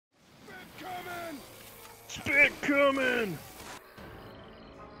Spit coming!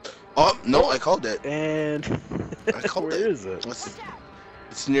 Oh, no, I called it. And I called where it. is it?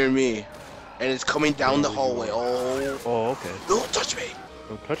 It's near me. And it's coming down the hallway. Oh. Oh, okay. Don't touch me!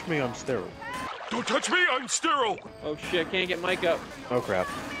 Don't touch me, I'm sterile. Don't touch me, I'm sterile! Oh shit, can't get Mike up. Oh crap.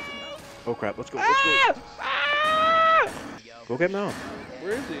 Oh crap, let's go, let's go. Go get Mal.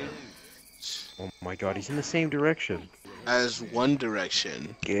 Where is he? Oh my god, he's in the same direction. As one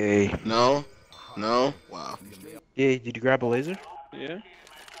direction. Gay. No? No? Wow. Gay, did you grab a laser? Yeah?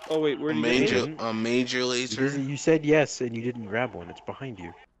 Oh wait, where did you get it? A major laser. You said yes and you didn't grab one, it's behind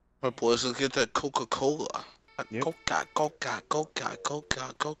you. Alright boys, let's get that Coca-Cola. Yep. Coca. What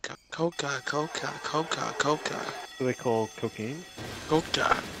do they call cocaine?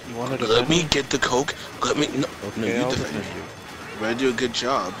 Coca. You want to Let me get the Coke. Let me. No, Okay, no, you I'll defend. defend you. You better do a good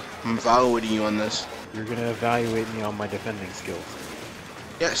job. I'm evaluating you on this. You're gonna evaluate me on my defending skills.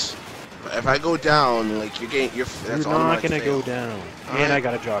 Yes. But if I go down, like you're getting, that's You're not automatic gonna fail. go down. Alright. And I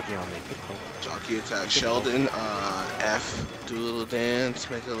got a jockey on me. Good call. Jockey attack. Sheldon, F. Do a little dance,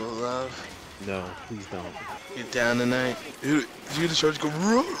 make a little love. No, please don't. Get down tonight. Dude, you the charge go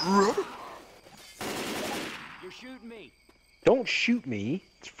ruh, ruh. You're shooting me. Don't shoot me.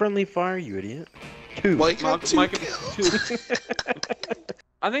 It's friendly fire, you idiot. Two. Mike, got two Mike, kills.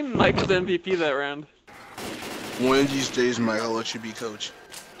 I think Mike was MVP that round. One of these days, Mike, I'll let you be coach.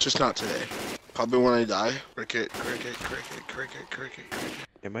 Just not today. Probably when I die. Cricket.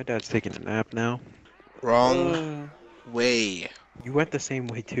 Yeah, my dad's taking a nap now. Wrong way. You went the same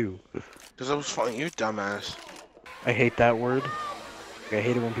way too. Because I was fighting you, dumbass. I hate that word. I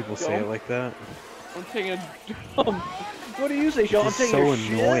hate it when people say it like that. I'm taking a dump. What do you say, Sean? I'm It's taking so a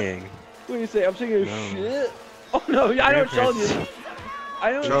shit. annoying. What do you say? I'm taking a No. shit. Oh no, I know what Sean Grandparents- is.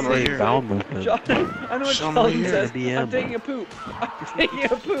 I know what Sean, Sean right Say here. bowel movement. Sean, I know what Sean, Sean right here. says. BM. I'm taking a poop. I'm taking a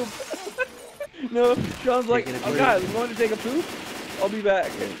poop. No, Sean's like, Taking a oh poop. guys, I'm going to take a poop. I'll be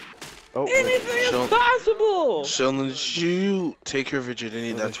back. Oh, wait. Anything is Sean- possible. Sheldon, did you take her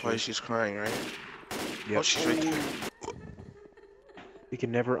virginity? Oh, That's that's why right. she's crying, right? Yep. Oh, she's right there. You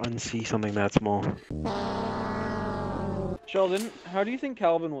can never unsee something that small. Sheldon, how do you think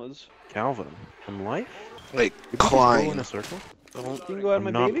Calvin was? Calvin, from life? Like, Did we just go in climb. a circle? Don't. Can you go out I'm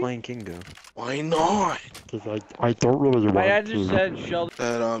my not baby? playing Kingo. Why not? Because I don't really want My dad just said, Sheldon.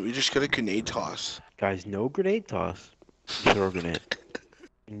 That, you just get a grenade toss. Guys, no grenade toss. You throw a grenade.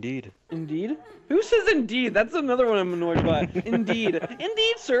 Indeed. Indeed? Who says indeed? That's another one I'm annoyed by. Indeed.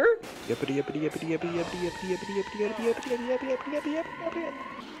 Indeed, sir. Yippity yippity yippity yippity yippity yippity yippity yippity yippity yippity yippity yippity yippity yippity.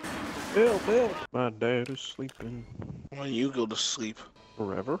 Help, help. My dad is sleeping. Why don't you go to sleep?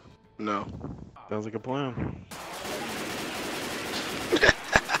 Forever? No. Sounds like a plan.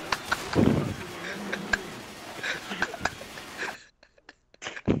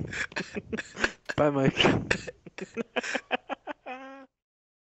 Bye, Mike.